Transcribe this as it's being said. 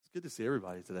Good to see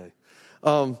everybody today.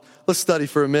 Let's study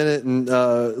for a minute and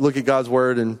look at God's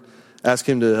word and ask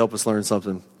him to help us learn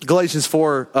something. Galatians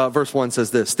 4 verse 1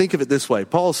 says this. Think of it this way.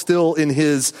 Paul's still in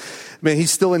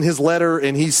he's still in his letter,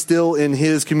 and he's still in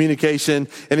his communication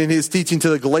and in his teaching to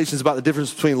the Galatians about the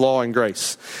difference between law and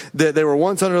grace. That they were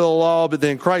once under the law, but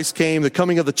then Christ came, the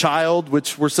coming of the child,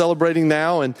 which we're celebrating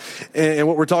now, and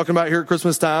what we're talking about here at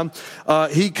Christmas time.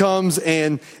 He comes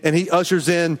and he ushers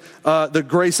in the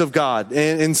grace of God.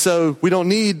 And so we don't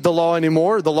need the law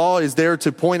anymore. The law is there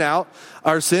to point out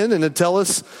our sin and to tell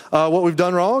us what we've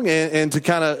done wrong and to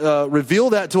kind of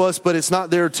reveal that to us, but it's not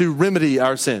there to remedy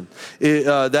our sin.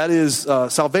 That is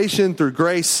salvation through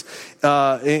grace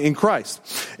in Christ.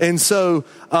 And so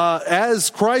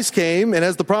as Christ came and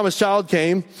as the promised child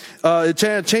came,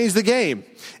 it changed the game.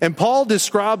 And Paul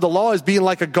described the law as being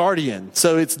like a guardian.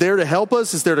 So it's there to help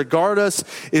us. It's there to guard us.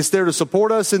 It's there to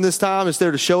support us in this time. It's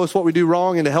there to show us what we do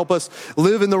wrong and to help us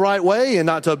live in the right way and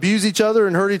not to abuse each other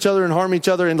and hurt each other and harm each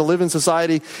other, and to live in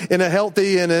society in a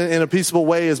healthy and in a peaceable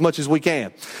way as much as we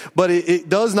can. But it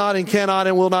does not and cannot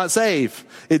and will not save.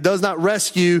 It does not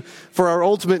rescue for our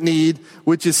ultimate need,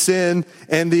 which is sin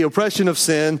and the oppression of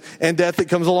sin and death that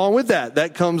comes along with that.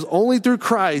 That comes only through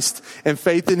Christ and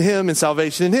faith in him and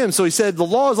salvation in him. So he said the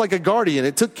law is like a guardian.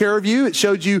 It took care of you. It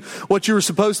showed you what you were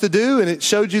supposed to do, and it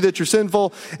showed you that you're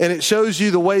sinful, and it shows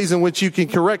you the ways in which you can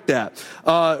correct that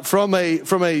from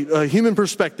a human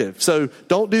perspective. So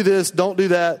don't do this, don't do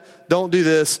that, don't do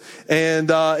this,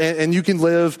 and you can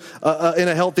live in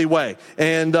a healthy way,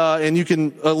 and you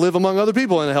can live among other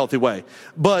people in a healthy way.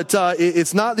 But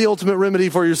it's not the ultimate remedy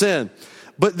for your sin.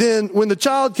 But then when the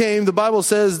child came, the Bible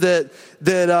says that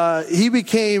he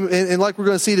became, and like we're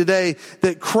going to see today,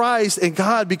 that Christ and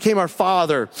God became our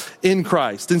Father in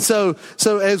Christ. And so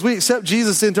as we accept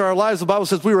Jesus into our lives, the Bible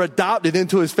says we were adopted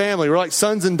into his family. We're like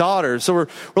sons and daughters. So we're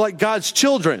like God's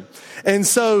children. And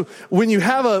so when you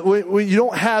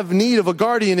don't have need of a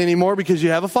guardian anymore because you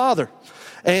have a father.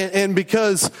 And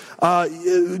because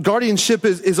guardianship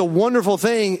is a wonderful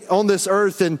thing on this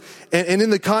earth and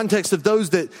in the context of those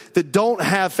that don't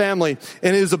have family.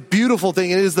 And it is a beautiful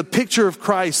thing. It is the picture of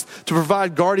Christ to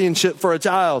provide guardianship for a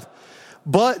child.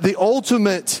 But the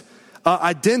ultimate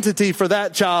identity for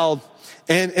that child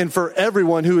and for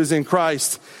everyone who is in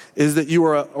Christ is that you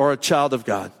are a child of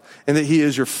God. And that he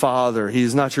is your father. He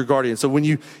is not your guardian. So when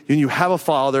you have a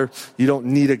father, you don't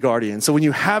need a guardian. So when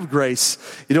you have grace,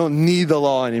 you don't need the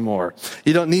law anymore.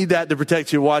 You don't need that to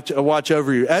protect you, watch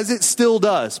over you, as it still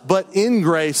does. But in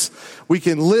grace, we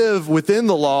can live within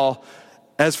the law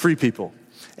as free people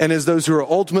and as those who are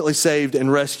ultimately saved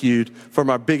and rescued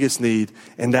from our biggest need,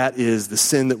 and that is the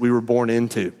sin that we were born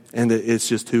into, and that it's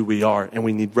just who we are, and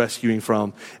we need rescuing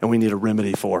from, and we need a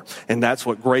remedy for. And that's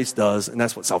what grace does, and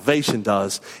that's what salvation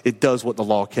does. It does what the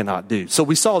law cannot do. So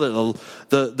we saw that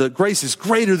the grace is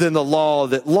greater than the law,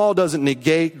 that law doesn't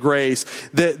negate grace,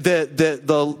 that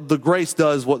the grace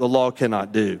does what the law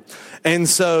cannot do. And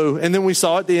then we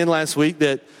saw at the end last week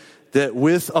that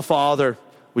with a father,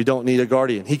 we don't need a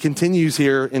guardian. He continues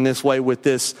here in this way with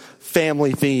this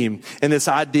family theme and this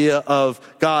idea of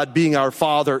God being our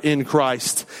Father in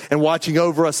Christ and watching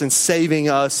over us and saving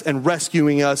us and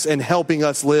rescuing us and helping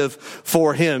us live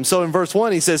for him. So in verse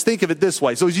 1, he says, think of it this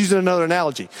way. So he's using another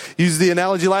analogy. He used the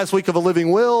analogy last week of a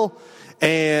living will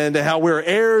and how we're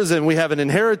heirs and we have an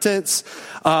inheritance.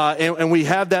 And we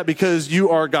have that because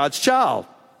you are God's child.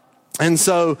 And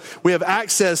so we have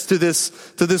access to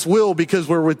this will because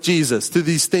we're with Jesus, to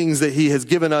these things that he has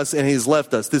given us and he's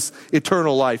left us, this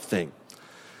eternal life thing.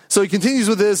 So he continues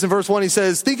with this in verse 1. He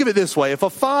says, think of it this way. If a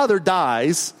father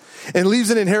dies and leaves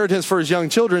an inheritance for his young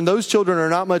children, those children are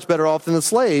not much better off than the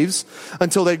slaves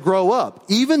until they grow up,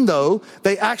 even though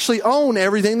they actually own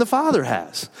everything the father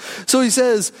has. So he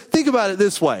says, think about it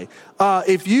this way.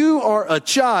 If you are a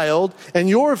child and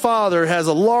your father has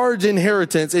a large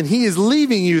inheritance and he is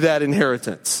leaving you that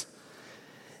inheritance,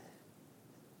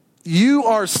 you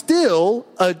are still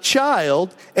a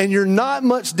child and you're not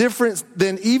much different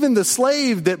than even the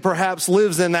slave that perhaps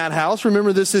lives in that house.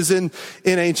 Remember, this is in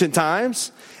ancient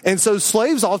times. And so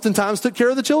slaves oftentimes took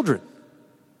care of the children.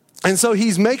 And so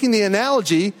he's making the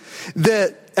analogy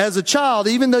that as a child,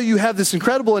 even though you have this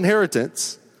incredible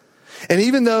inheritance, and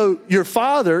even though your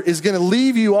father is going to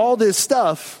leave you all this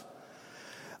stuff,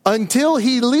 until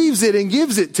he leaves it and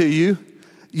gives it to you,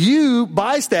 you,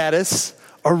 by status,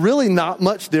 are really not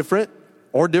much different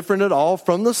or different at all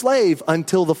from the slave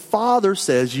until the father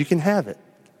says you can have it.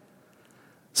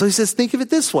 So he says, think of it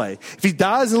this way. If he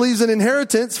dies and leaves an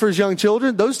inheritance for his young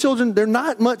children, those children, they're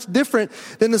not much different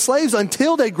than the slaves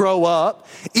until they grow up,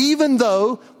 even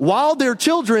though while they're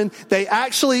children, they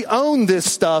actually own this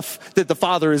stuff that the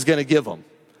father is going to give them.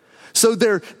 So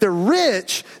they're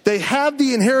rich, they have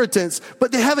the inheritance,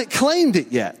 but they haven't claimed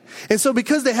it yet. And so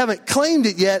because they haven't claimed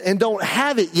it yet and don't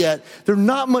have it yet, they're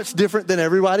not much different than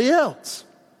everybody else.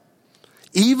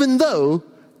 Even though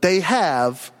they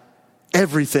have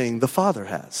everything the Father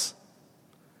has.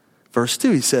 Verse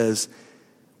 2, he says,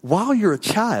 while you're a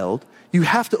child, you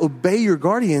have to obey your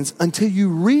guardians until you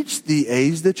reach the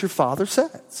age that your Father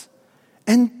sets.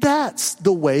 And that's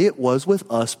the way it was with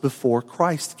us before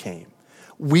Christ came.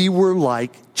 We were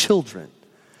like children.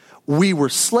 We were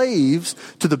slaves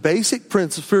to the basic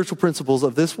spiritual principles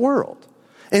of this world.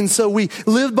 And so we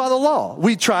lived by the law.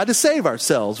 We tried to save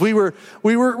ourselves. We were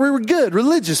good,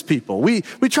 religious people. We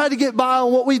tried to get by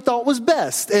on what we thought was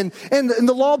best. And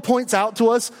the law points out to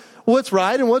us what's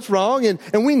right and what's wrong.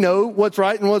 And we know what's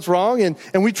right and what's wrong.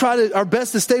 And we try our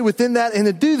best to stay within that and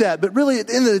to do that. But really, at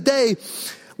the end of the day,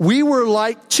 we were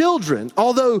like children.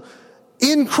 Although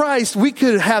in Christ, we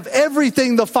could have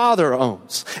everything the Father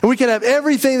owns. And we could have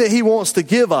everything that he wants to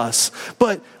give us.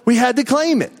 But we had to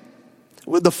claim it.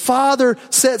 The Father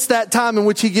sets that time in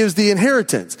which he gives the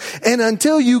inheritance. And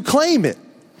until you claim it,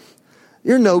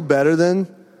 you're no better than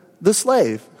the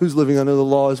slave who's living under the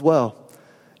law as well.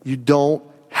 You don't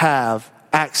have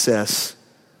access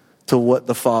to what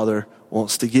the Father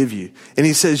wants to give you. And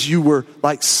he says you were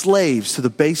like slaves to the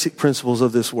basic principles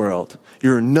of this world.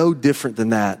 You're no different than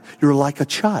that. You're like a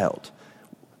child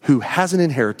who has an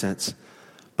inheritance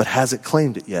but hasn't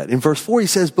claimed it yet. In verse 4 he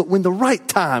says, but when the right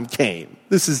time came,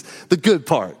 this is the good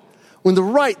part. When the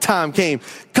right time came,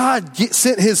 God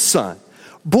sent his son,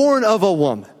 born of a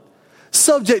woman,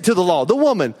 subject to the law. The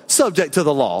woman, subject to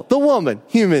the law. The woman,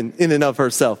 human in and of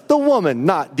herself. The woman,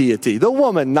 not deity. The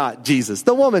woman, not Jesus.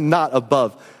 The woman, not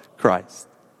above Christ.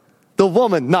 The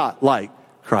woman, not like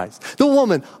Christ. The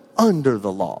woman, under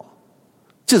the law,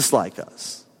 just like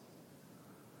us.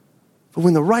 But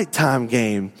when the right time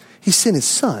came, he sent his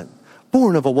son,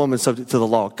 born of a woman subject to the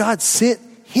law. God sent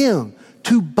him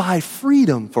to buy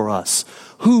freedom for us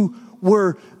who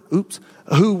were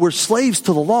slaves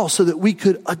to the law so that we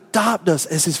could adopt us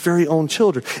as his very own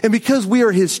children. And because we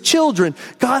are his children,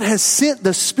 God has sent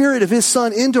the Spirit of his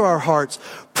Son into our hearts,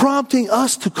 prompting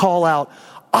us to call out,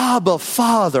 Abba,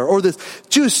 Father, or this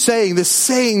Jewish saying, this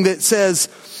saying that says,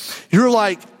 you're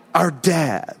like our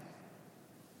dad.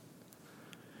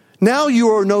 Now you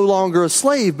are no longer a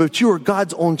slave, but you are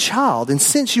God's own child. And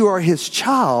since you are his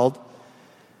child,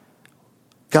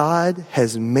 God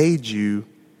has made you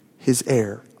his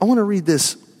heir. I want to read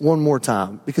this one more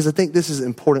time because I think this is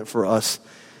important for us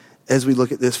as we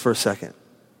look at this for a second.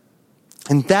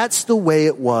 And that's the way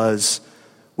it was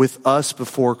with us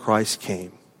before Christ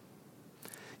came.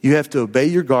 You have to obey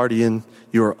your guardian.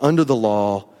 You are under the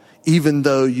law, even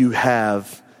though you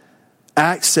have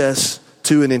access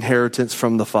to an inheritance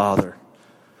from the Father.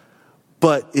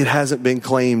 But it hasn't been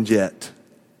claimed yet.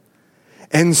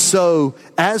 And so,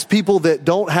 as people that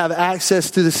don't have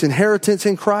access to this inheritance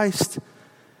in Christ,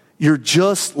 you're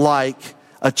just like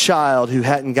a child who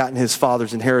hadn't gotten his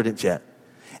father's inheritance yet.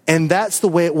 And that's the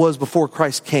way it was before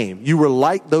Christ came. You were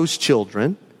like those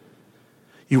children.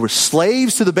 You were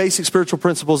slaves to the basic spiritual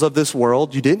principles of this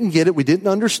world. You didn't get it. We didn't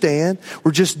understand.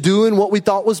 We're just doing what we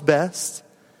thought was best.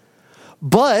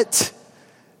 But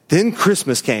then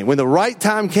Christmas came. When the right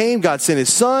time came, God sent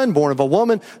his son, born of a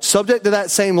woman, subject to that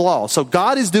same law. So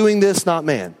God is doing this, not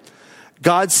man.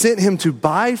 God sent him to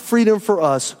buy freedom for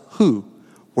us who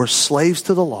were slaves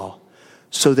to the law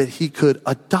so that he could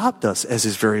adopt us as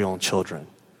his very own children.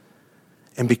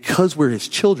 And because we're his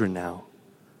children now,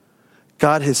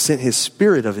 God has sent his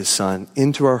Spirit of his Son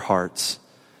into our hearts.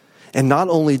 And not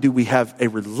only do we have a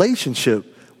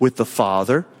relationship with the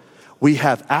Father, we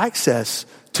have access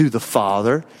to the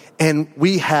Father, and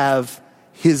we have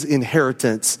his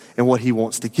inheritance and what he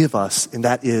wants to give us, and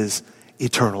that is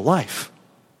eternal life.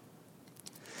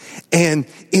 And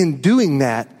in doing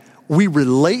that, we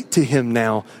relate to him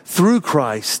now through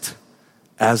Christ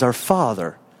as our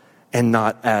Father and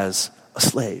not as a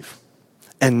slave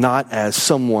and not as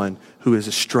someone who is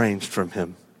estranged from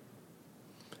him.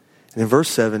 And in verse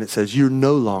 7, it says, you're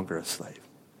no longer a slave.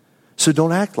 So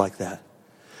don't act like that.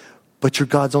 But you're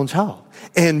God's own child.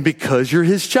 And because you're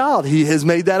his child, he has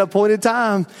made that appointed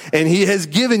time. And he has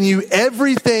given you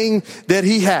everything that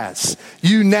he has.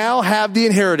 You now have the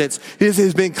inheritance. It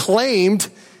has been claimed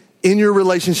in your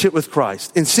relationship with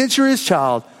Christ. And since you're his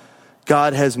child,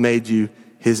 God has made you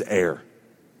his heir.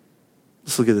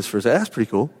 Let's look at this for a second. That's pretty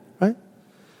cool, right?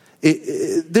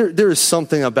 there is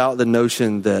something about the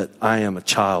notion that I am a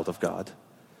child of God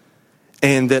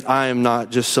and that I am not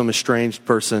just some estranged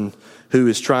person who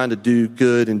is trying to do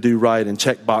good and do right and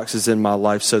check boxes in my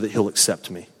life so that he'll accept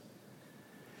me.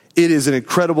 It is an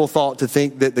incredible thought to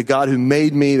think that the God who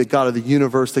made me, the God of the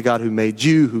universe, the God who made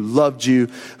you, who loved you,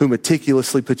 who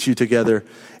meticulously put you together,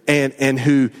 and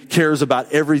who cares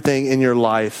about everything in your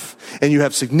life, and you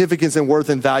have significance and worth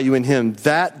and value in him,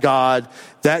 that God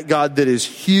that is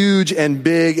huge and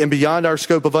big and beyond our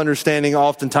scope of understanding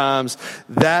oftentimes,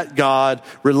 that God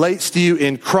relates to you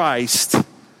in Christ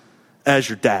as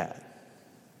your dad.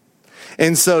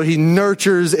 And so he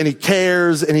nurtures and he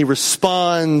cares and he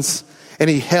responds and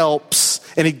he helps,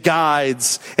 and he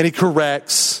guides, and he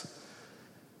corrects.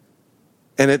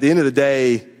 And at the end of the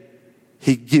day,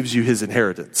 he gives you his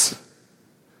inheritance.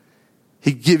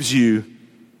 He gives you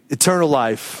eternal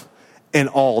life and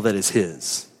all that is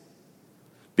his.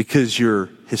 Because you're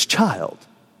his child.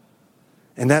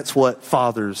 And that's what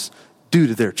fathers do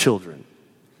to their children.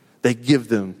 They give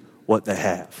them what they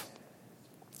have.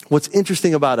 What's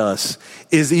interesting about us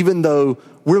is even though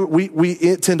we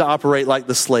tend to operate like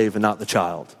the slave and not the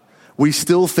child, we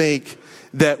still think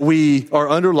that we are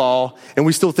under law, and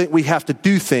we still think we have to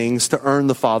do things to earn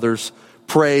the Father's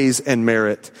praise and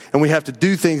merit. And we have to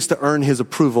do things to earn his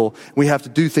approval. We have to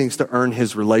do things to earn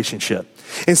his relationship.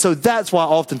 And so that's why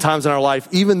oftentimes in our life,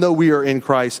 even though we are in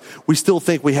Christ, we still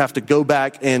think we have to go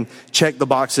back and check the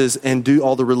boxes and do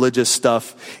all the religious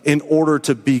stuff in order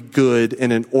to be good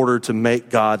and in order to make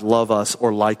God love us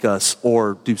or like us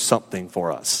or do something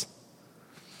for us.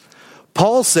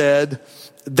 Paul said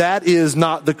that is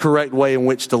not the correct way in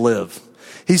which to live.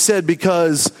 He said,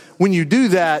 because when you do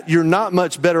that, you're not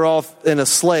much better off than a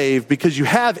slave because you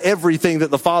have everything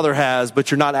that the Father has, but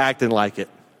you're not acting like it.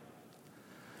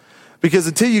 Because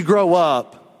until you grow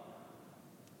up,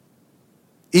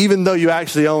 even though you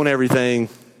actually own everything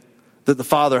that the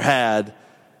Father had,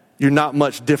 you're not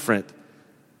much different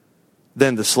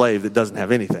than the slave that doesn't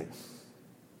have anything.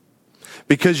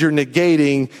 Because you're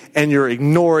negating and you're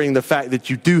ignoring the fact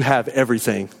that you do have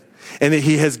everything. And that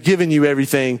he has given you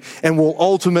everything and will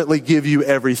ultimately give you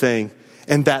everything.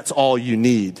 And that's all you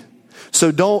need.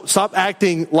 So don't stop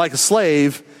acting like a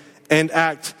slave and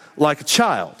act like a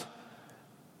child.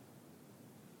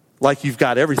 Like you've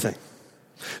got everything.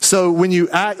 So when you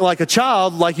act like a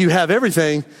child, like you have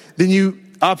everything, then you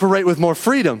operate with more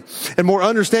freedom and more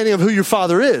understanding of who your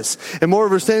Father is and more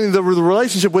understanding of the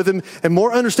relationship with him and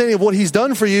more understanding of what he's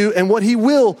done for you and what he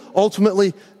will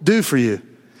ultimately do for you.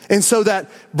 And so that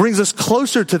brings us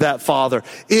closer to that Father.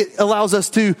 It allows us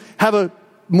to have a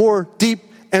more deep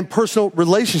and personal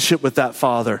relationship with that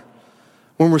Father.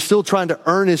 When we're still trying to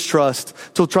earn his trust,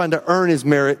 still trying to earn his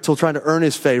merit, still trying to earn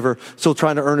his favor, still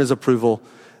trying to earn his approval,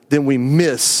 then we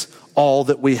miss all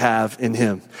that we have in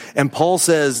him. And Paul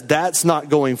says that's not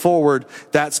going forward,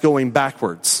 that's going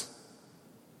backwards.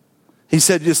 He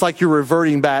said it's like you're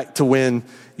reverting back to when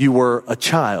you were a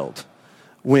child,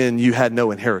 when you had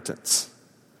no inheritance.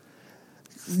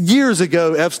 Years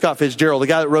ago, F. Scott Fitzgerald, the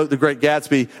guy that wrote The Great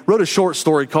Gatsby, wrote a short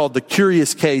story called The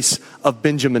Curious Case of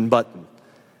Benjamin Button.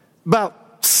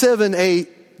 About 7-8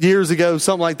 years ago,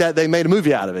 something like that, they made a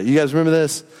movie out of it. You guys remember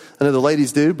this? I know the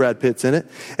ladies do. Brad Pitt's in it.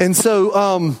 And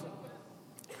so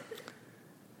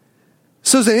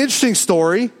it's an interesting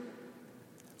story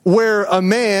where a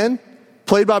man,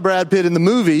 played by Brad Pitt in the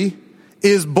movie,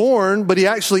 is born, but he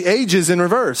actually ages in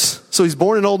reverse. So he's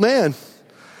born an old man.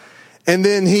 And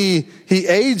then he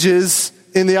ages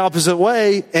in the opposite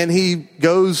way, and he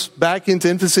goes back into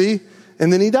infancy,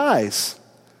 and then he dies.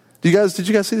 Did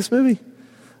you guys see this movie?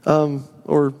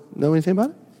 Or know anything about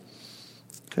it?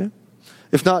 Okay.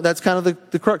 If not, that's kind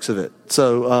of the crux of it.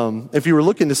 So if you were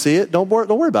looking to see it, don't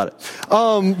worry about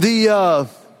it.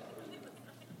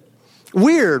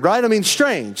 Weird, right? I mean,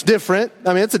 strange, different.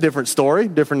 I mean, it's a different story,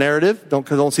 different narrative.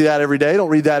 Don't see that every day. Don't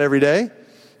read that every day.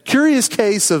 Curious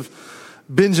case of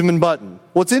Benjamin Button.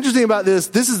 What's interesting about this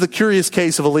is the curious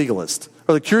case of a legalist,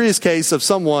 or the curious case of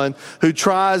someone who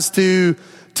tries to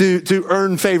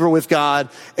earn favor with God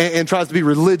and tries to be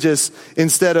religious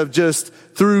instead of just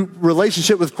through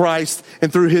relationship with Christ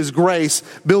and through his grace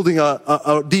building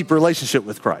a deep relationship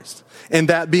with Christ, and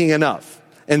that being enough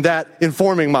and that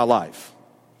informing my life.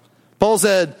 Paul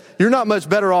said, you're not much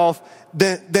better off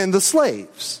than the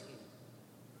slaves.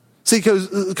 See,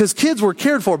 because kids were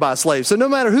cared for by slaves. So no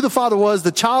matter who the father was,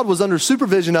 the child was under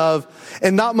supervision of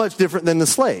and not much different than the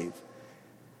slave.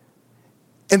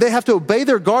 And they have to obey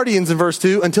their guardians in verse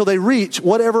 2 until they reach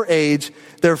whatever age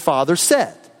their father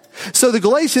set. So the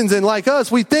Galatians, and like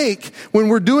us, we think when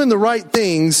we're doing the right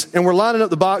things and we're lining up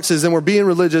the boxes and we're being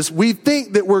religious, we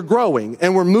think that we're growing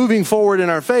and we're moving forward in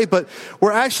our faith, but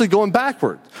we're actually going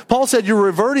backward. Paul said you're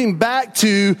reverting back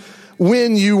to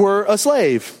when you were a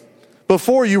slave,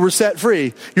 before you were set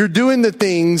free. You're doing the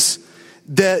things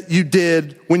that you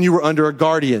did when you were under a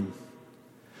guardian.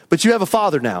 But you have a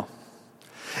father now.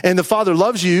 And the Father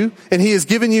loves you, and He has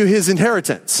given you His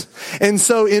inheritance. And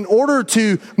so in order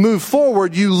to move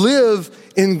forward, you live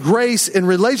in grace and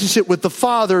relationship with the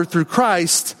Father through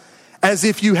Christ as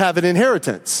if you have an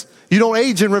inheritance. You don't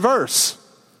age in reverse.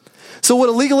 So what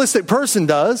a legalistic person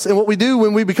does, and what we do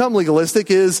when we become legalistic,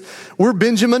 is we're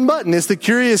Benjamin Button. It's the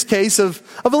curious case of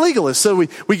a legalist. So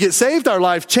we get saved, our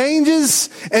life changes,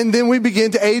 and then we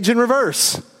begin to age in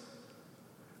reverse.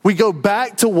 We go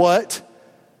back to what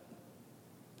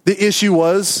the issue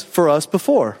was for us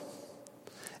before.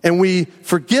 And we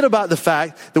forget about the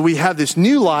fact that we have this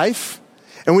new life,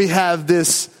 and we have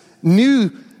this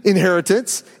new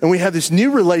inheritance, and we have this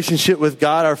new relationship with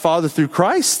God, our Father, through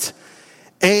Christ.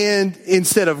 And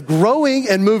instead of growing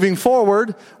and moving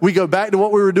forward, we go back to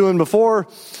what we were doing before,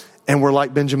 and we're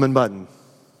like Benjamin Button.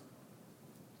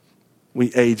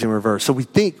 We age in reverse. So we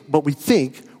think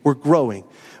we're growing.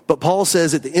 But Paul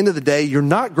says at the end of the day, you're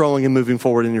not growing and moving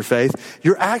forward in your faith.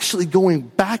 You're actually going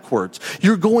backwards.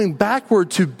 You're going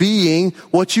backward to being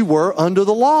what you were under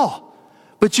the law.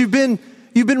 But you've been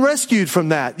rescued from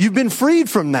that. You've been freed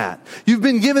from that. You've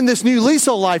been given this new lease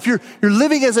on life. You're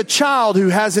living as a child who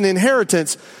has an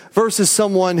inheritance versus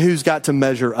someone who's got to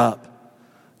measure up.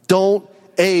 Don't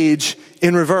age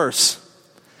in reverse.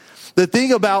 The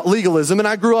thing about legalism, and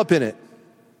I grew up in it,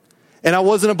 and I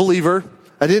wasn't a believer.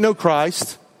 I didn't know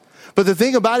Christ. But the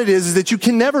thing about it is that you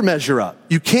can never measure up.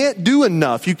 You can't do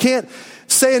enough. You can't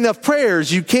say enough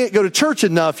prayers. You can't go to church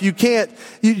enough.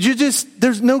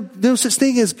 There's no such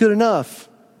thing as good enough.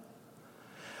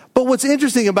 But what's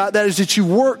interesting about that is that you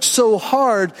work so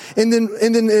hard, and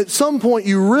then at some point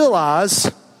you realize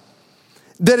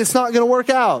that it's not going to work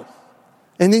out.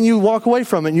 And then you walk away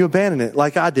from it and you abandon it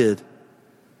like I did.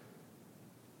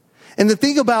 And the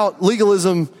thing about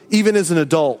legalism, even as an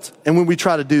adult, and when we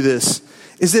try to do this,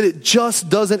 is that it just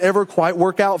doesn't ever quite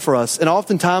work out for us. And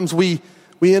oftentimes we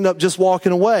end up just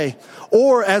walking away.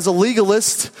 Or as a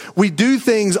legalist, we do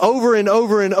things over and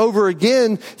over and over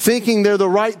again, thinking they're the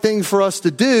right thing for us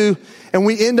to do, and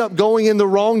we end up going in the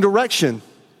wrong direction.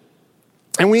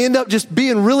 And we end up just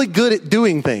being really good at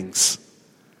doing things.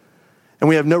 And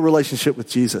we have no relationship with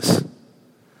Jesus.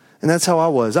 And that's how I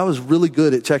was. I was really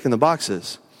good at checking the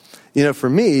boxes. You know, for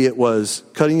me, it was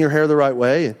cutting your hair the right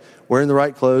way, and wearing the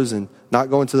right clothes, and not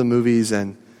going to the movies,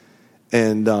 and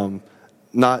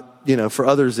not, you know, for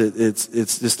others,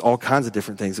 it's just all kinds of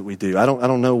different things that we do. I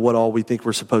don't know what all we think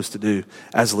we're supposed to do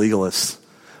as legalists,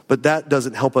 but that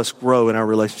doesn't help us grow in our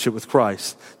relationship with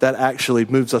Christ. That actually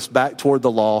moves us back toward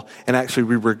the law, and actually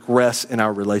we regress in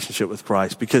our relationship with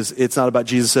Christ, because it's not about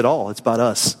Jesus at all. It's about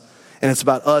us. And it's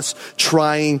about us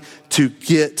trying to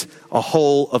get a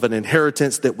hold of an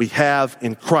inheritance that we have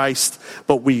in Christ,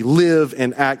 but we live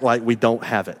and act like we don't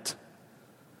have it.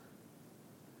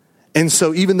 And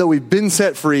so even though we've been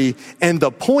set free, and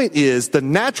the point is, the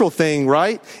natural thing,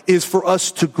 right, is for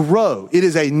us to grow. It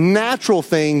is a natural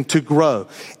thing to grow.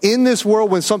 In this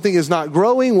world, when something is not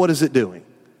growing, what is it doing?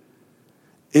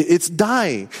 It's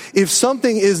dying. If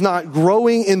something is not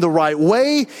growing in the right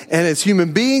way, and as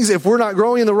human beings, if we're not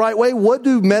growing in the right way, what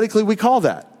do medically we call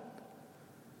that?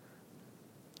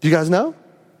 Do you guys know?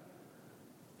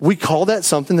 We call that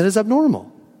something that is abnormal.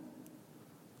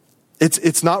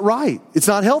 It's not right. It's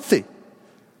not healthy.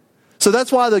 So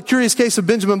that's why the curious case of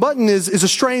Benjamin Button is a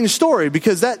strange story,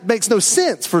 because that makes no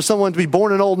sense for someone to be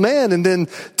born an old man and then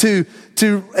to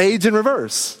age in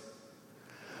reverse.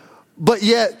 But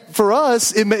yet, for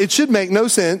us, it should make no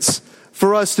sense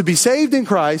for us to be saved in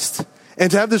Christ and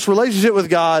to have this relationship with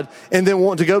God and then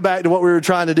want to go back to what we were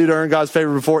trying to do to earn God's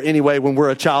favor before anyway, when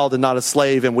we're a child and not a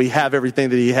slave, and we have everything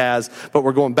that He has, but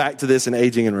we're going back to this and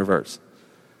aging in reverse.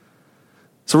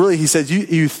 So really, he says,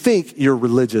 you think you're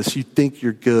religious, you think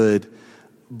you're good,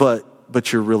 but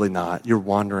you're really not. You're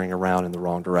wandering around in the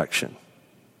wrong direction.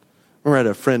 I remember I had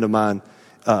a friend of mine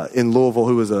in Louisville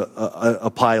who was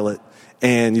a pilot,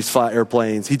 and used to fly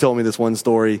airplanes. He told me this one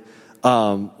story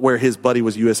where his buddy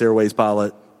was a U.S. Airways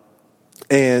pilot,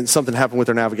 and something happened with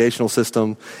their navigational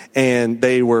system, and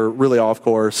they were really off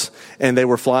course, and they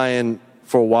were flying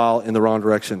for a while in the wrong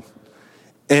direction.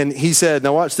 And he said,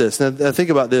 now watch this. Now think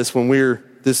about this when we're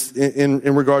this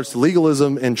in regards to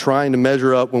legalism and trying to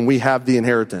measure up when we have the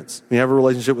inheritance. We have a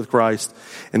relationship with Christ,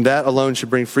 and that alone should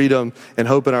bring freedom and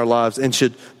hope in our lives and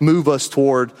should move us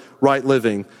toward right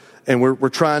living. and we're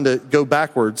trying to go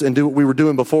backwards and do what we were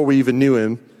doing before we even knew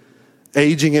him,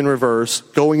 aging in reverse,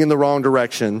 going in the wrong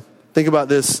direction. Think about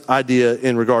this idea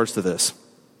in regards to this.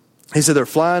 He said they're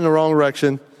flying in the wrong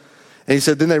direction, and he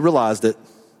said then they realized it.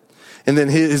 And then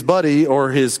his buddy or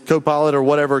his co-pilot or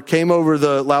whatever came over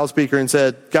the loudspeaker and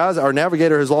said, guys, our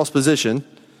navigator has lost position,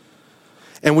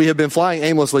 and we have been flying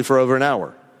aimlessly for over an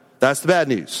hour. That's the bad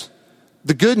news.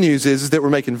 The good news is that we're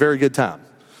making very good time.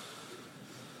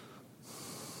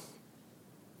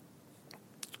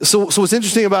 So what's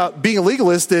interesting about being a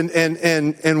legalist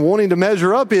and wanting to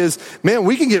measure up is, man,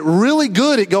 we can get really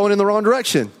good at going in the wrong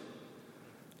direction.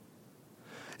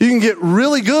 You can get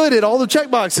really good at all the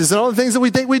check boxes and all the things that we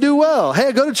think we do well. Hey,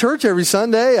 I go to church every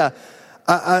Sunday.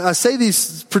 I say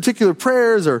these particular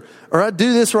prayers, or I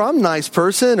do this, or I'm a nice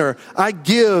person, or I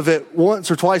give at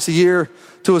once or twice a year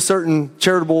to a certain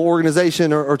charitable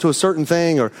organization or to a certain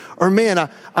thing, or man,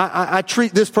 I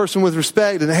treat this person with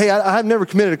respect, and hey, I've never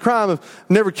committed a crime, I've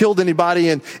never killed anybody,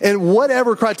 and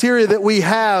whatever criteria that we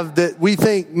have that we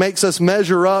think makes us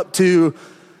measure up to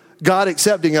God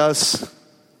accepting us,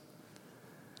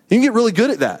 you can get really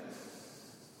good at that.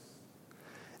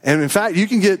 And in fact, you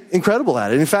can get incredible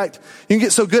at it. In fact, you can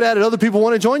get so good at it, other people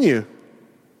want to join you.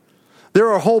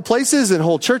 There are whole places and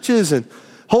whole churches and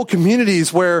whole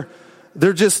communities where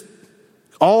they're just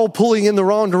all pulling in the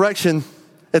wrong direction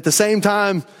at the same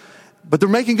time, but they're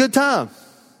making good time.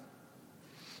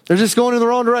 They're just going in the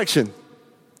wrong direction.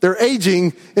 They're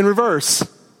aging in reverse.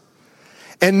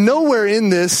 And nowhere in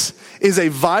this is a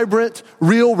vibrant,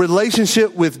 real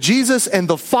relationship with Jesus and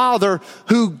the Father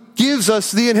who gives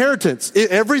us the inheritance.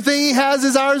 Everything he has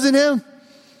is ours in him.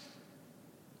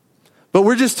 But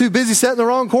we're just too busy setting the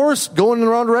wrong course, going in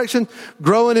the wrong direction,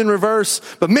 growing in reverse.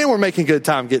 But man, we're making good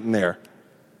time getting there.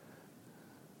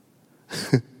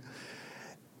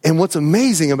 And what's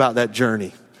amazing about that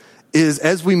journey is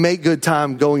as we make good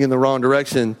time going in the wrong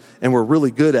direction and we're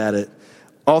really good at it,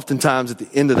 oftentimes at the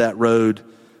end of that road,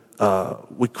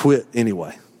 we quit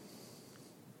anyway.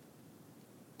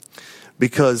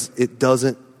 Because it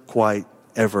doesn't quite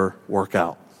ever work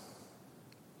out.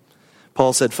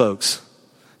 Paul said, folks,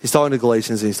 he's talking to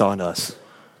Galatians and he's talking to us.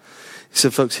 He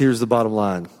said, folks, here's the bottom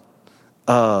line.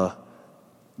 The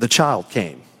child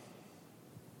came.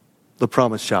 The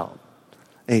promised child.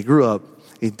 And he grew up,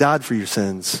 he died for your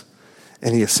sins,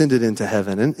 and he ascended into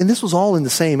heaven. And this was all in the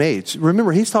same age.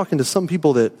 Remember, he's talking to some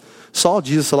people that saw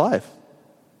Jesus alive.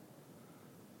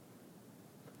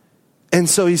 And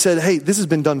so he said, hey, this has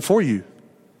been done for you.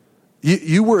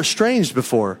 You were estranged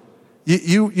before.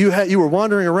 You were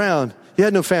wandering around. You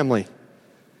had no family.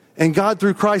 And God,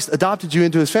 through Christ, adopted you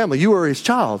into his family. You were his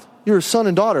child. You were a son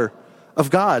and daughter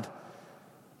of God.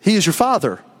 He is your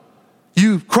father.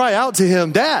 You cry out to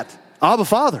him, Dad, Abba,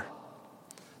 Father.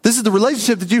 This is the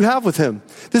relationship that you have with him.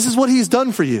 This is what he's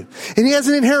done for you. And he has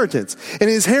an inheritance. And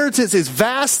his inheritance is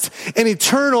vast and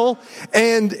eternal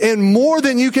and more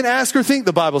than you can ask or think,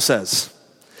 the Bible says.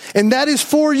 And that is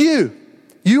for you.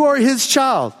 You are his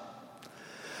child.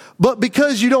 But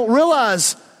because you don't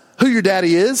realize who your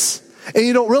daddy is, and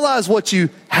you don't realize what you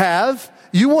have,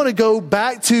 you want to go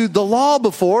back to the law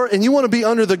before, and you want to be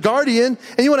under the guardian,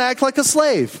 and you want to act like a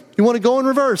slave. You want to go in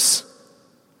reverse.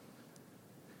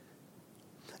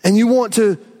 And you want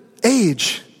to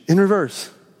age in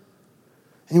reverse.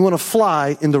 And you want to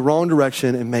fly in the wrong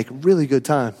direction and make really good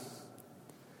time.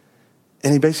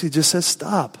 And he basically just says,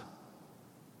 stop.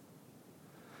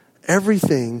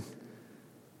 Everything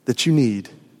that you need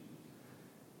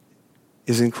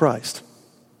is in Christ.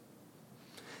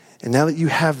 And now that you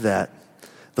have that,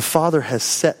 the Father has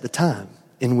set the time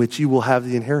in which you will have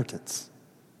the inheritance.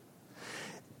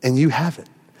 And you have it.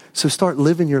 So start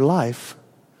living your life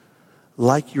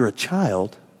like you're a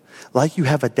child, like you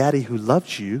have a daddy who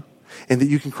loves you and that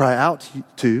you can cry out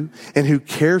to and who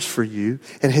cares for you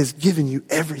and has given you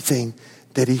everything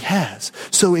that he has.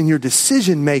 So in your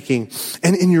decision making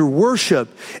and in your worship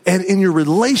and in your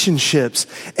relationships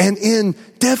and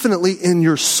definitely in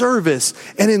your service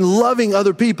and in loving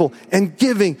other people and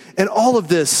giving and all of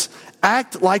this,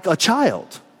 act like a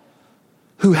child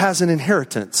who has an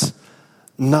inheritance,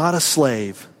 not a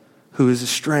slave who is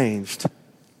estranged.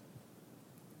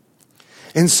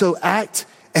 And so act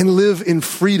and live in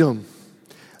freedom.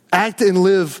 Act and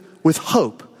live with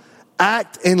hope.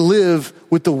 Act and live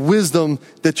with the wisdom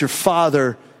that your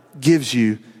Father gives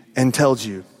you and tells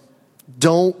you.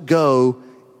 Don't go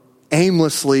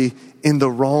aimlessly in the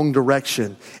wrong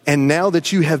direction. And now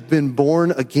that you have been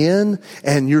born again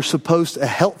and a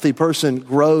healthy person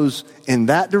grows in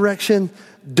that direction,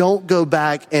 don't go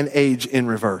back and age in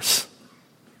reverse.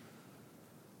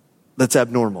 That's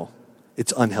abnormal.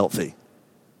 It's unhealthy.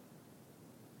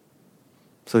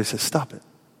 So he says, stop it.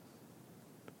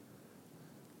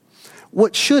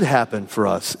 What should happen for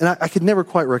us, and I could never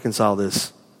quite reconcile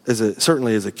this,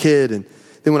 certainly as a kid, and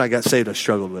then when I got saved, I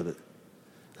struggled with it.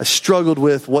 I struggled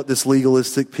with what this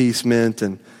legalistic piece meant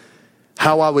and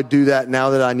how I would do that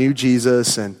now that I knew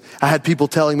Jesus. And I had people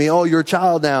telling me, oh, you're a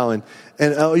child now, and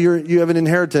oh, you have an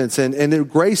inheritance, and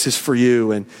grace is for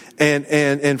you,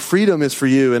 and freedom is for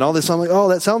you, and all this. I'm like, oh,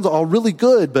 that sounds all really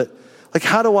good, but like,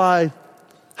 how do I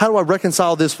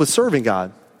reconcile this with serving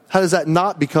God? How does that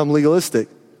not become legalistic?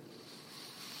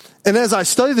 And as I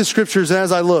study the scriptures and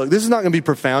as I look, this is not going to be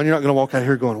profound. You're not going to walk out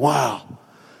here going, wow.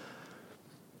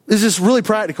 This is just really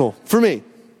practical for me.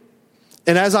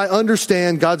 And as I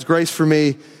understand God's grace for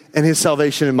me and his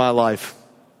salvation in my life,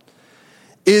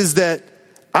 is that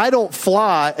I don't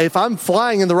fly, if I'm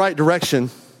flying in the right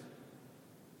direction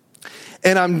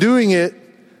and I'm doing it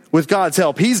with God's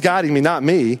help, he's guiding me, not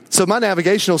me. So my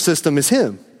navigational system is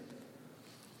him,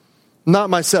 not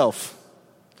myself.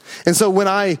 And so when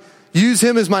I use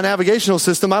him as my navigational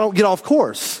system, I don't get off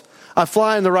course. I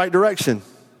fly in the right direction.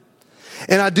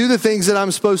 And I do the things that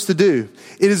I'm supposed to do.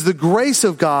 It is the grace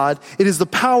of God. It is the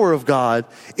power of God.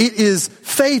 It is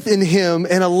faith in him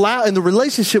and the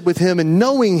relationship with him and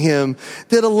knowing him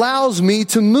that allows me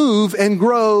to move and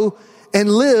grow and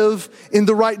live in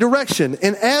the right direction.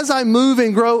 And as I move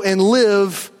and grow and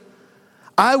live,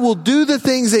 I will do the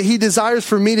things that he desires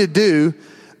for me to do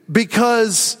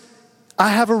because I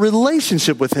have a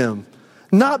relationship with him,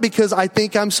 not because I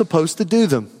think I'm supposed to do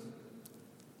them.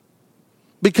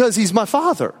 Because he's my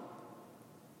father.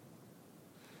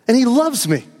 And he loves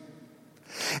me.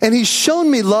 And he's shown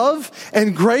me love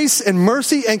and grace and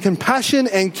mercy and compassion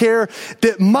and care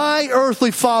that my earthly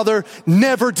father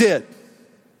never did.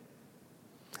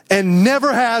 And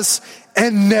never has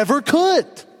and never could.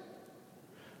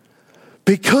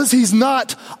 Because he's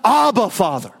not Abba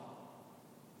Father.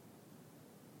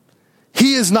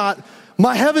 He is not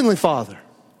my heavenly Father.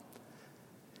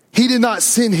 He did not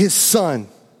send his son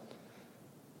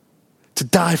to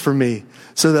die for me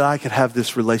so that I could have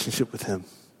this relationship with him.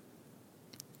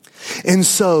 And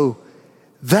so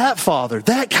that father,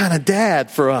 that kind of dad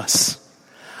for us,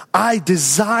 I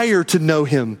desire to know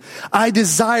him. I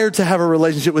desire to have a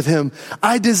relationship with him.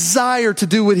 I desire to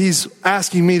do what he's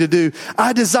asking me to do.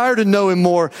 I desire to know him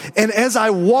more. And as I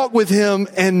walk with him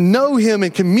and know him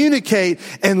and communicate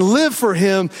and live for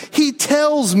him, he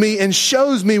tells me and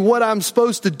shows me what I'm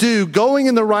supposed to do, going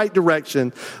in the right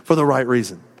direction for the right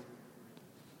reason.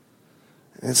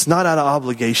 And it's not out of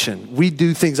obligation. We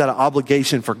do things out of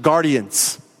obligation for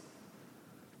guardians.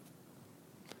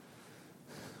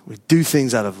 We do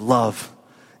things out of love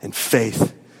and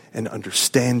faith and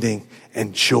understanding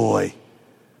and joy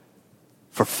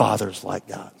for fathers like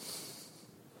God.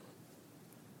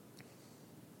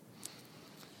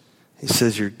 He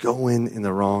says you're going in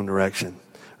the wrong direction.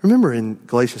 Remember in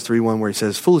Galatians 3:1 where he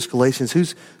says, foolish Galatians,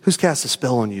 who's cast a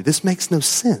spell on you? This makes no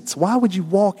sense. Why would you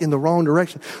walk in the wrong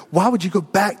direction? Why would you go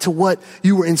back to what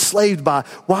you were enslaved by?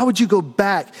 Why would you go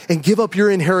back and give up your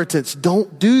inheritance?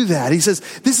 Don't do that. He says,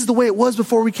 this is the way it was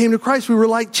before we came to Christ. We were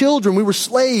like children. We were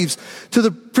slaves to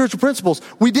the spiritual principles.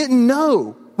 We didn't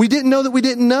know. We didn't know that we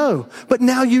didn't know. But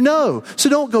now you know.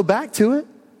 So don't go back to it.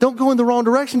 Don't go in the wrong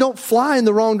direction. Don't fly in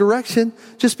the wrong direction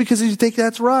just because you think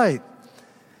that's right.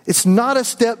 It's not a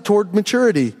step toward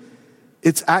maturity.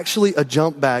 It's actually a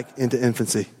jump back into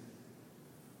infancy.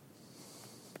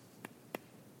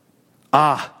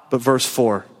 But verse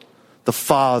 4, the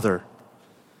Father.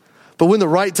 But when the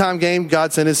right time came,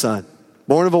 God sent his son,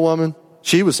 born of a woman.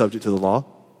 She was subject to the law.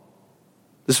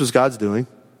 This was God's doing.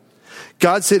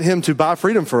 God sent him to buy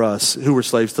freedom for us who were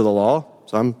slaves to the law.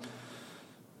 So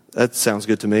that sounds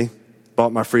good to me.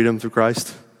 Bought my freedom through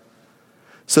Christ.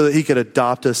 So that he could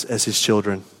adopt us as his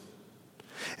children.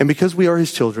 And because we are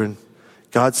his children,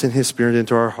 God sent his Spirit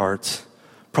into our hearts,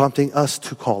 prompting us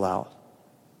to call out.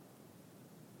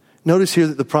 Notice here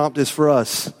that the prompt is for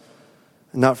us,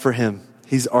 not for him.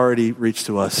 He's already reached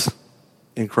to us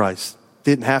in Christ.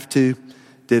 Didn't have to,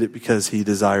 did it because he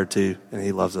desired to, and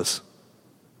he loves us.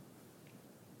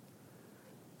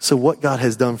 So what God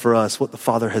has done for us, what the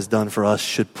Father has done for us,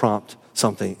 should prompt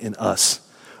something in us.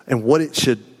 And what it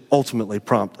should ultimately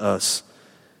prompt us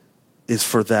is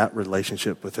for that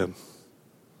relationship with him.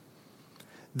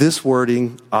 This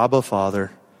wording, Abba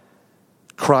Father,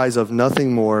 cries of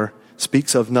nothing more,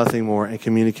 speaks of nothing more, and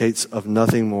communicates of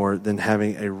nothing more than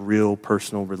having a real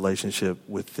personal relationship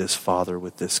with this Father,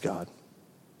 with this God.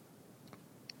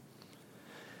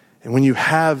 And when you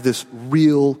have this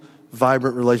real,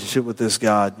 vibrant relationship with this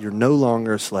God, you're no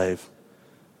longer a slave.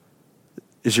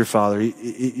 Is your Father.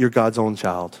 You're God's own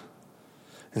child.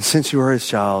 And since you are his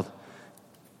child,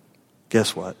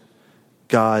 guess what?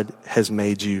 God has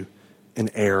made you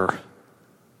an heir.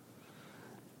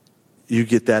 You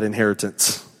get that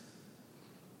inheritance.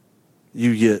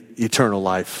 You get eternal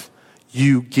life.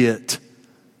 You get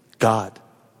God.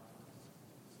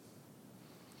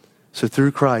 So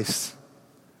through Christ,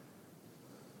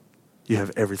 you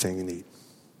have everything you need.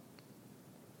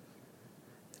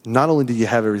 Not only do you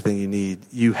have everything you need,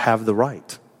 you have the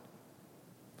right.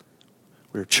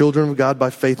 We're children of God by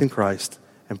faith in Christ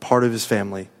and part of his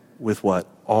family with what?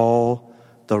 All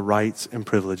the rights and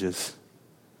privileges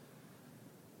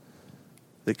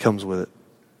that comes with it.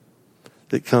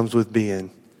 That comes with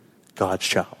being God's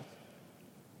child.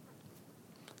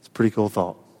 It's a pretty cool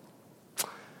thought.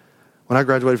 When I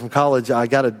graduated from college, I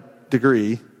got a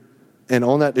degree. And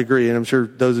on that degree, and I'm sure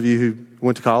those of you who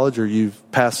went to college or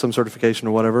you've passed some certification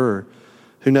or whatever, or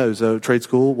who knows, trade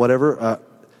school, whatever,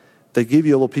 they give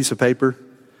you a little piece of paper.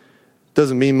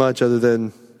 Doesn't mean much other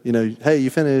than, hey, you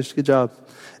finished, good job.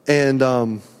 And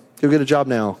go get a job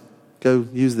now. Go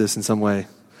use this in some way.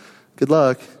 Good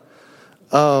luck.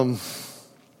 And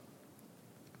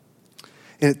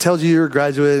it tells you you're a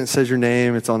graduate, and it says your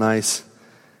name, it's all nice.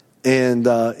 And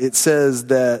it says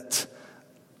that,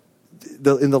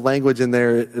 in the language in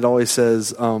there, it always says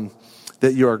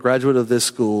that you are a graduate of this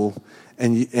school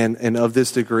and of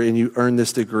this degree, and you earn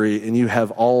this degree, and you have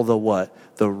all the what?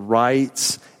 The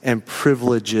rights and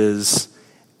privileges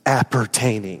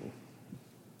appertaining.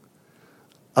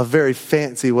 A very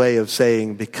fancy way of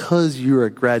saying, because you're a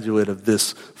graduate of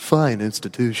this fine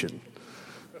institution,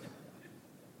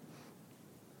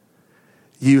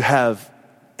 you have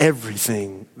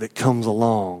everything that comes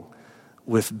along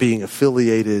with being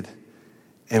affiliated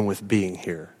and with being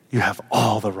here. You have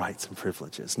all the rights and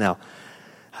privileges. Now,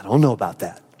 I don't know about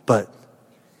that, but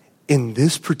in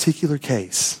this particular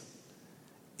case,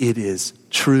 it is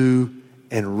true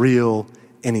and real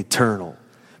and eternal.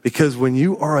 Because when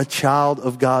you are a child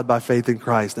of God by faith in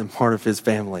Christ and part of his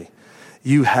family,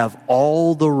 you have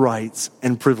all the rights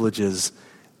and privileges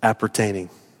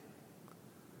appertaining.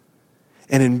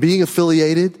 And in being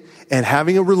affiliated and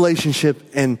having a relationship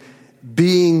and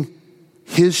being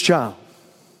his child,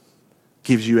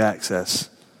 gives you access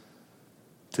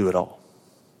to it all.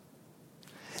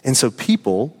 And so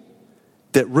people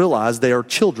that realize they are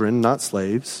children, not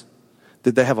slaves,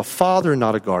 that they have a father,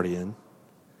 not a guardian,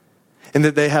 and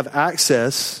that they have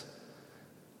access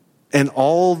and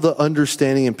all the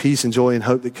understanding and peace and joy and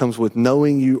hope that comes with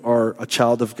knowing you are a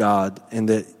child of God, and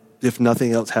that if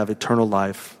nothing else have eternal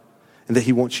life, and that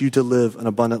he wants you to live an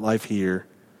abundant life here,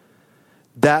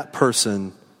 that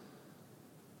person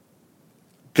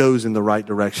goes in the right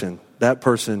direction. That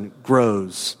person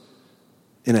grows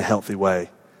in a healthy way.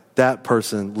 That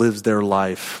person lives their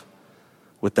life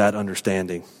with that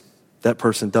understanding. That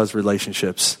person does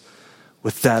relationships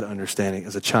with that understanding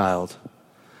as a child.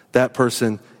 That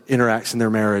person interacts in their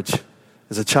marriage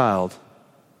as a child,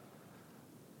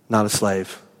 not a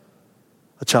slave.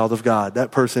 A child of God.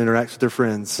 That person interacts with their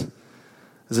friends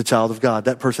as a child of God.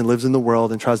 That person lives in the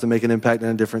world and tries to make an impact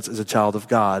and a difference as a child of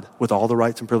God with all the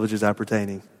rights and privileges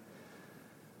appertaining.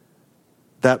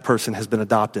 That person has been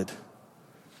adopted,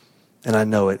 and I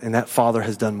know it. And that father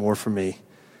has done more for me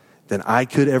than I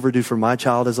could ever do for my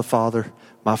child as a father,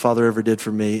 my father ever did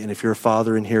for me. And if you're a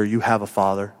father in here, you have a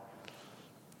father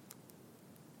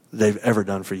they've ever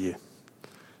done for you.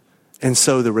 And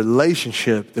so the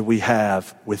relationship that we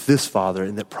have with this father,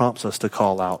 and that prompts us to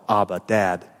call out, Abba,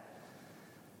 Dad,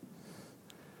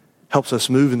 helps us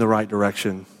move in the right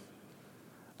direction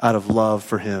out of love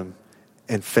for him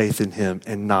and faith in him,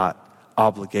 and not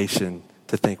obligation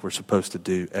to think we're supposed to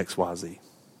do X, Y, Z.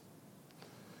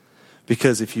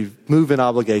 Because if you move in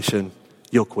obligation,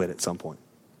 you'll quit at some point.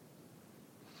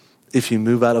 If you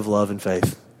move out of love and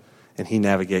faith and he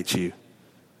navigates you,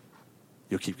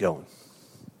 you'll keep going.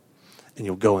 And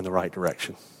you'll go in the right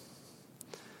direction.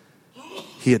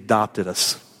 He adopted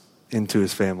us into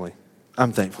his family.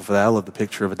 I'm thankful for that. I love the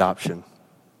picture of adoption.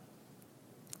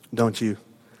 Don't you?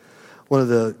 One of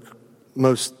the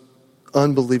most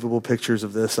unbelievable pictures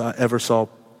of this I ever saw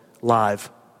live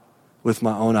with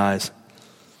my own eyes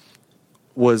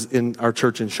was in our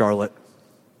church in Charlotte.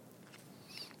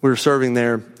 We were serving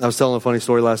there. I was telling a funny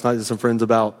story last night to some friends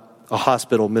about a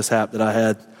hospital mishap that I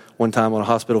had one time on a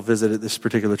hospital visit at this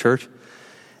particular church.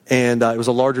 And it was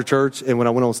a larger church, and when I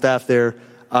went on staff there,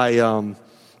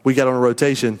 we got on a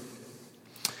rotation.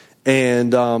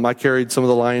 And I carried some of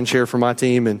the lion's share for my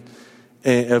team and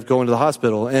of going to the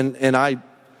hospital. And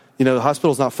the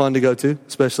hospital's not fun to go to,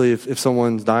 especially if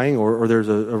someone's dying or there's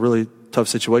a really tough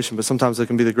situation. But sometimes it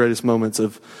can be the greatest moments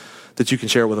that you can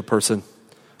share with a person.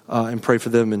 and pray for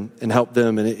them and help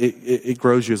them, and it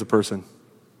grows you as a person.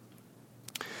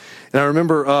 And I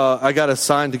remember I got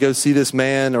assigned to go see this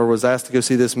man, or was asked to go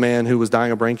see this man who was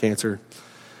dying of brain cancer.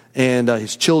 And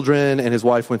his children and his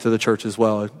wife went to the church as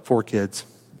well, 4 kids.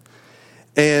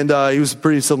 And he was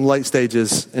some late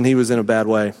stages, and he was in a bad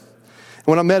way. And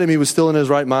when I met him, he was still in his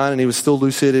right mind, and he was still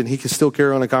lucid, and he could still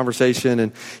carry on a conversation.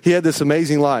 And he had this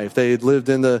amazing life. They had lived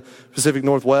in the Pacific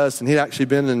Northwest, and he'd actually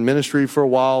been in ministry for a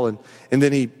while, and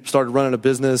then he started running a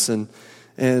business, and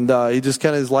he just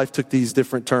kind of, his life took these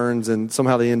different turns, and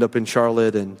somehow they end up in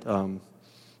Charlotte, and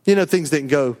things didn't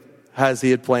go as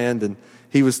he had planned, and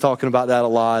he was talking about that a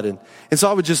lot. And so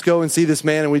I would just go and see this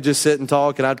man, and we'd just sit and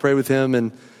talk, and I'd pray with him,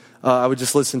 and I would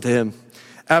just listen to him.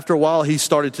 After a while, he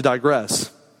started to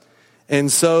digress. And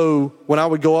so when I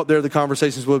would go up there, the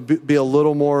conversations would be a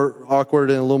little more awkward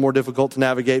and a little more difficult to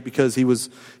navigate because he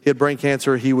had brain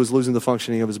cancer. He was losing the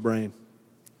functioning of his brain.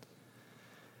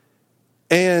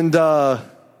 And I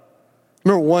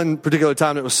remember one particular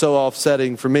time that was so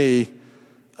offsetting for me.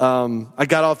 I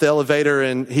got off the elevator,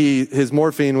 and his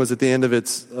morphine was at the end of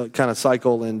its kind of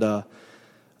cycle, and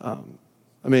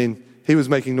he was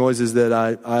making noises that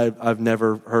I've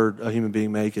never heard a human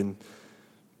being make, and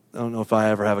I don't know if I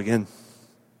ever have again.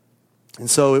 And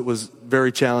so it was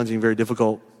very challenging, very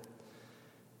difficult.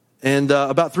 And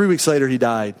about 3 weeks later, he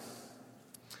died.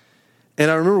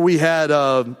 And I remember we had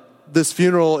this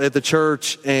funeral at the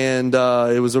church, and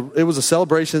it was a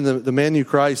celebration. The man knew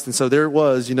Christ, and so there it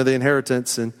was, the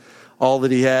inheritance and all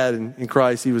that he had in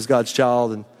Christ. He was God's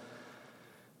child,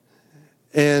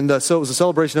 and so it was a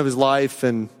celebration of his life.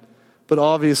 But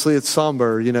obviously, it's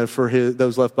somber, for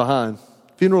those left behind.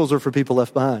 Funerals are for people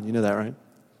left behind. You know that, right?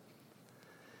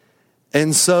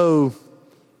 And so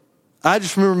I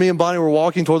just remember me and Bonnie were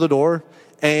walking toward the door,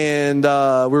 and we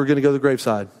were going to go to the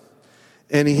graveside.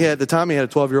 And at the time he had a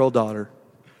 12-year-old daughter.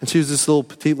 And she was this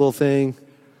petite little thing.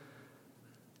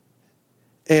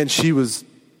 And she was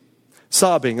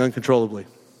sobbing uncontrollably.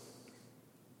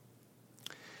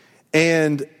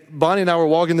 And Bonnie and I were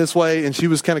walking this way, and she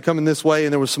was kind of coming this way,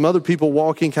 and there was some other people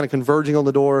walking, kind of converging on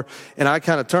the door. And I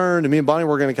kind of turned, and me and Bonnie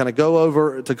were going to kind of go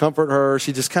over to comfort her.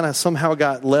 She just kind of somehow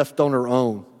got left on her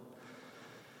own.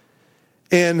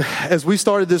 And as we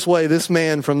started this way, this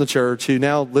man from the church, who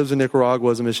now lives in Nicaragua,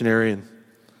 was a missionary, and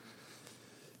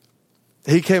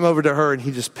he came over to her, and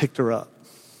he just picked her up.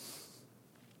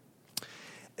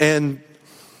 And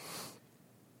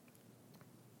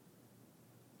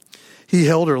he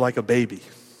held her like a baby,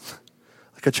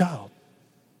 like a child.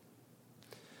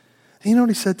 And you know what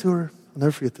he said to her? I'll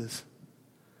never forget this.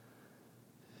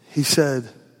 He said,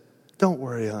 "Don't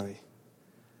worry, honey.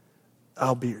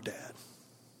 I'll be your dad."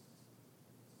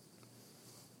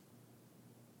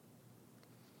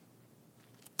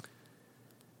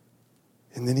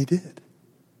 And then he did.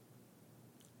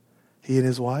 He and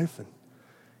his wife and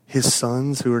his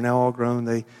sons, who are now all grown,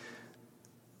 they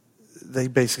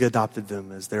basically adopted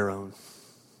them as their own.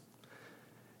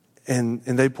 And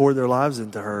they poured their lives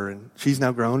into her, and she's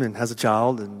now grown and has a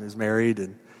child and is married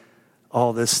and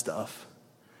all this stuff.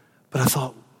 But I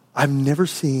thought, I've never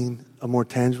seen a more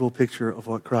tangible picture of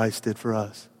what Christ did for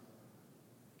us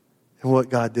and what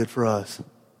God did for us.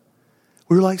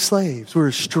 We were like slaves. We were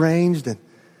estranged and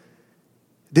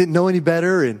didn't know any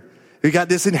better, and we got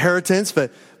this inheritance,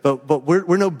 but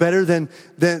we're no better than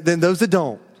those that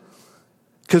don't,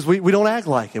 because we don't act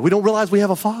like it. We don't realize we have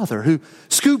a Father who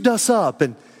scooped us up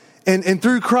and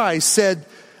through Christ said,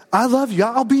 "I love you.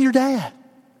 I'll be your dad."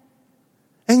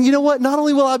 And you know what? Not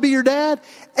only will I be your dad,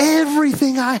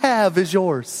 everything I have is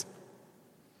yours.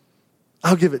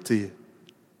 I'll give it to you.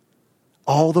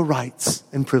 All the rights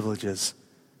and privileges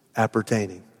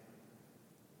appertaining.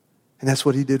 And that's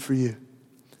what he did for you.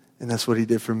 And that's what he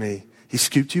did for me. He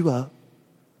scooped you up.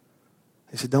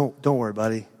 He said, don't worry,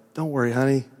 buddy. Don't worry,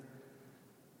 honey.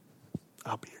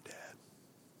 I'll be your dad.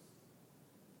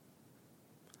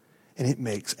 And it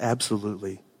makes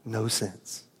absolutely no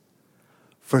sense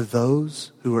for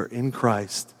those who are in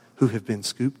Christ, who have been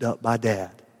scooped up by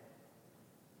dad,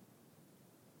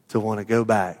 to want to go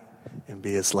back and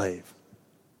be a slave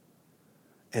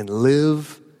and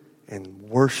live and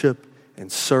worship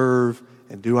and serve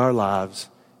and do our lives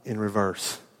in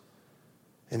reverse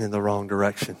and in the wrong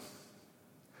direction.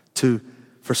 To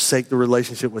forsake the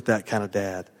relationship with that kind of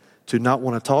dad. To not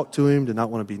want to talk to him, to not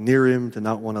want to be near him, to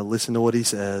not want to listen to what he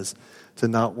says, to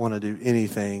not want to do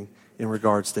anything in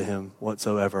regards to him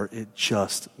whatsoever. It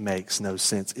just makes no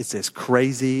sense. It's as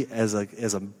crazy as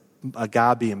a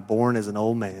guy being born as an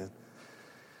old man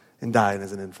and dying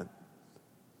as an infant.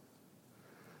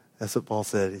 That's what Paul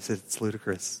said. He said, it's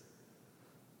ludicrous.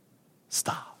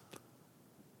 Stop.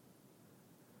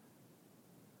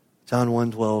 John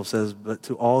 1:12 says, but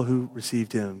to all who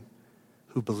received him,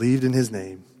 who believed in his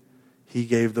name, he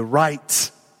gave the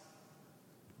right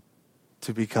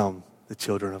to become the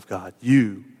children of God.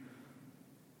 You,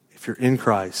 if you're in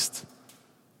Christ,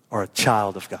 are a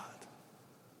child of God.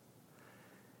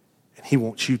 And he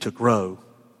wants you to grow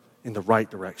in the right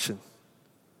direction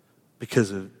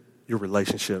because of your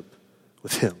relationship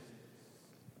with him.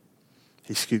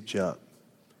 He scooped you up.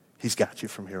 He's got you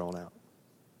from here on out.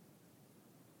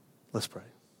 Let's pray.